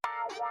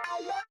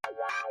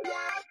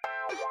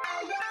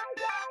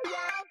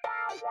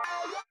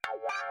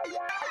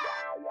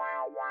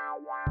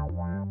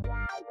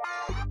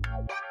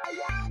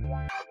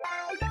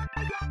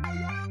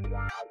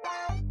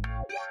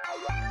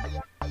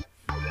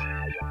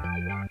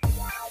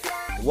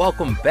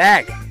Welcome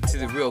back to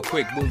the Real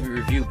Quick Movie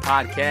Review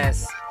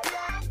Podcast.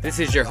 This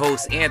is your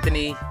host,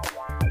 Anthony,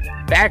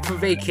 back from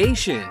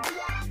vacation.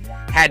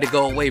 Had to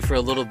go away for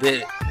a little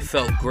bit.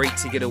 Felt great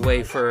to get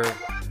away for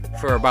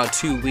about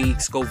 2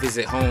 weeks, go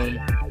visit home.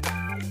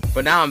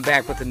 But now I'm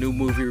back with a new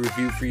movie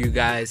review for you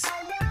guys.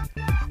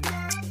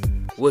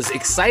 Was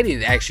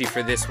excited actually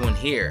for this one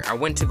here. I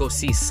went to go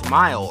see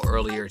Smile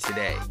earlier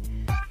today.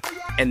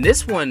 And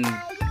this one,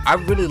 I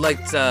really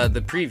liked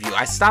the preview.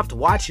 I stopped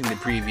watching the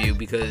preview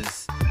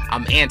because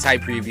I'm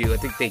anti-preview. I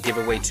think they give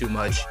away too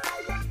much.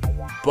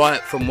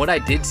 But from what I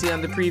did see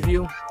on the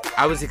preview,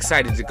 I was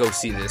excited to go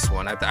see this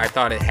one. I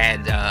thought it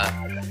had,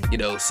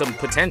 some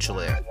potential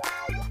there.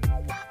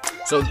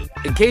 So,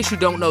 in case you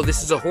don't know,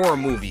 this is a horror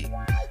movie.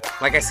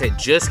 Like I said,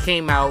 just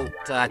came out,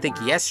 I think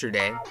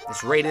yesterday.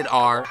 It's rated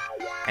R,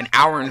 an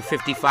hour and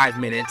 55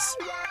 minutes.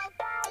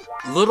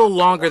 A little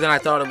longer than I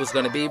thought it was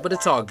going to be, but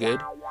it's all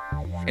good.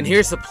 And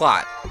here's the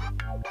plot.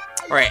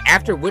 Alright,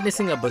 after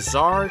witnessing a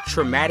bizarre,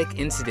 traumatic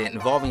incident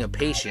involving a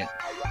patient,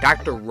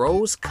 Dr.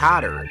 Rose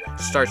Cotter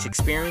starts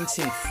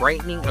experiencing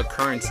frightening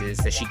occurrences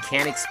that she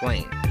can't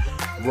explain.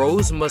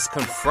 Rose must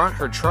confront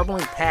her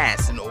troubling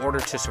past in order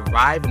to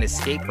survive and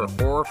escape her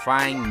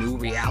horrifying new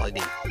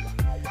reality.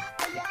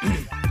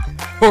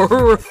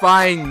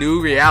 Horrifying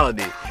new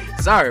reality.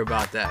 Sorry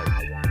about that.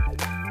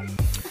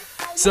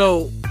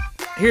 So,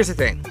 here's the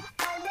thing.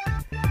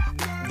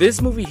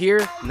 This movie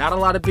here, not a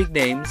lot of big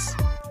names.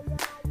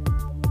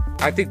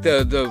 I think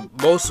the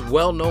most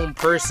well-known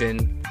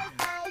person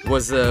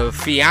was the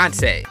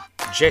fiance,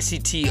 Jesse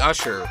T.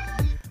 Usher,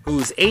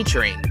 who's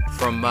A-Train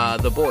from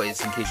The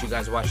Boys, in case you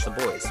guys watch The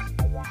Boys.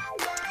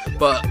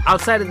 But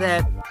outside of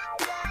that,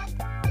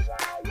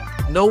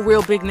 no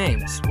real big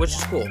names, which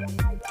is cool.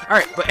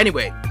 Alright, but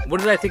anyway, what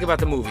did I think about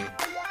the movie?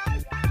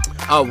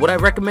 Would I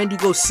recommend you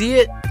go see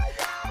it?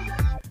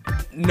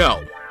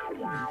 No.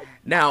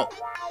 Now,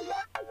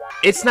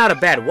 it's not a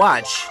bad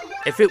watch.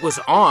 If it was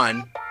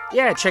on,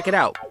 yeah, check it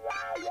out.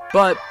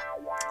 But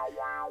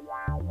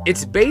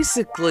it's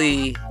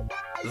basically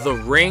The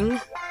Ring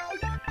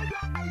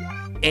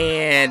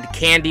and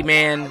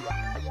Candyman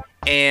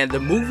and the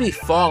movie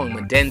Fallen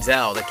with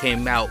Denzel that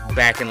came out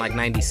back in like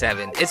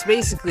 97. It's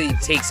basically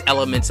takes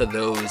elements of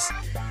those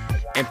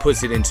and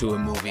puts it into a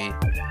movie.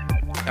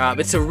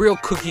 It's a real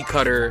cookie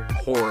cutter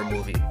horror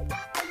movie.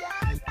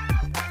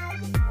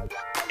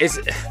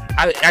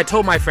 I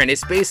told my friend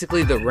it's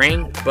basically The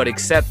Ring, but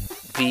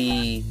except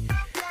the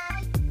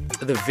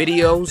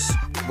videos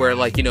where,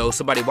 like,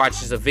 somebody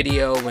watches a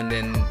video and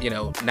then,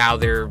 now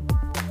they're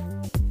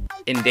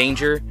in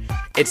danger.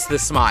 It's The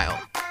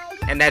Smile.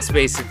 And that's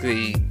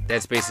basically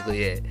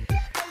it.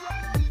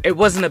 It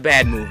wasn't a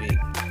bad movie.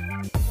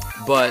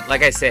 But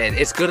like I said,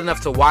 it's good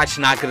enough to watch,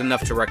 not good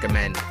enough to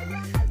recommend.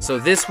 So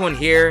this one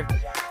here,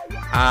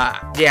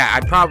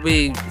 I'd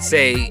probably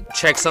say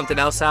check something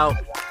else out.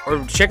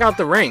 Or check out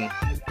The Ring.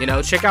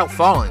 Check out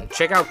Fallen.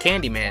 Check out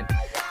Candyman.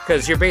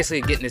 Because you're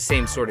basically getting the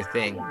same sort of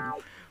thing.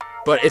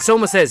 But it's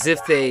almost as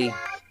if they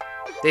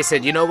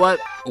said, you know what?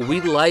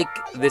 We like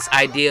this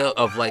idea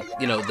of, like,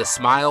 the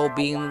smile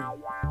being,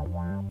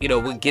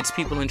 what gets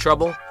people in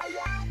trouble.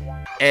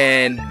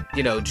 And,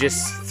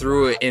 just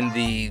threw it in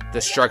the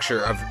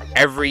structure of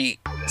every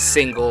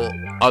single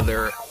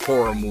other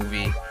horror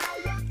movie,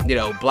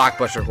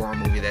 blockbuster horror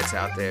movie that's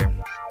out there.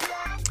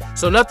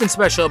 So nothing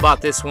special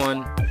about this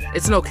one.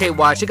 It's an okay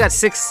watch. It got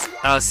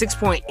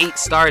 6.8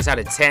 stars out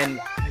of 10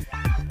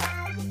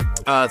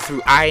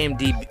 through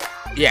IMDb.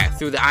 Yeah,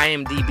 through the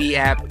IMDb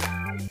app,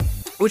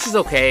 which is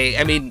okay.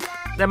 I mean,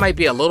 that might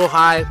be a little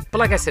high, but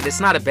like I said,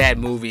 it's not a bad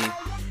movie.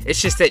 It's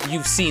just that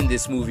you've seen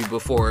this movie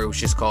before. It was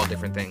just called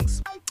different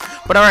things.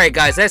 But alright,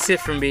 guys, that's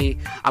it for me.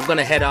 I'm going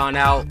to head on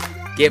out,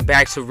 get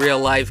back to real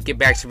life, get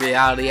back to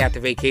reality after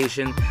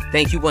vacation.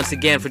 Thank you once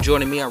again for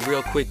joining me on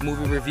Real Quick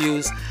Movie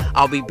Reviews.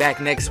 I'll be back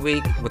next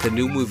week with a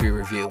new movie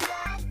review.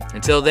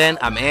 Until then,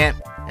 I'm Ant,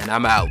 and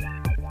I'm out.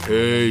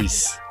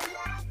 Peace.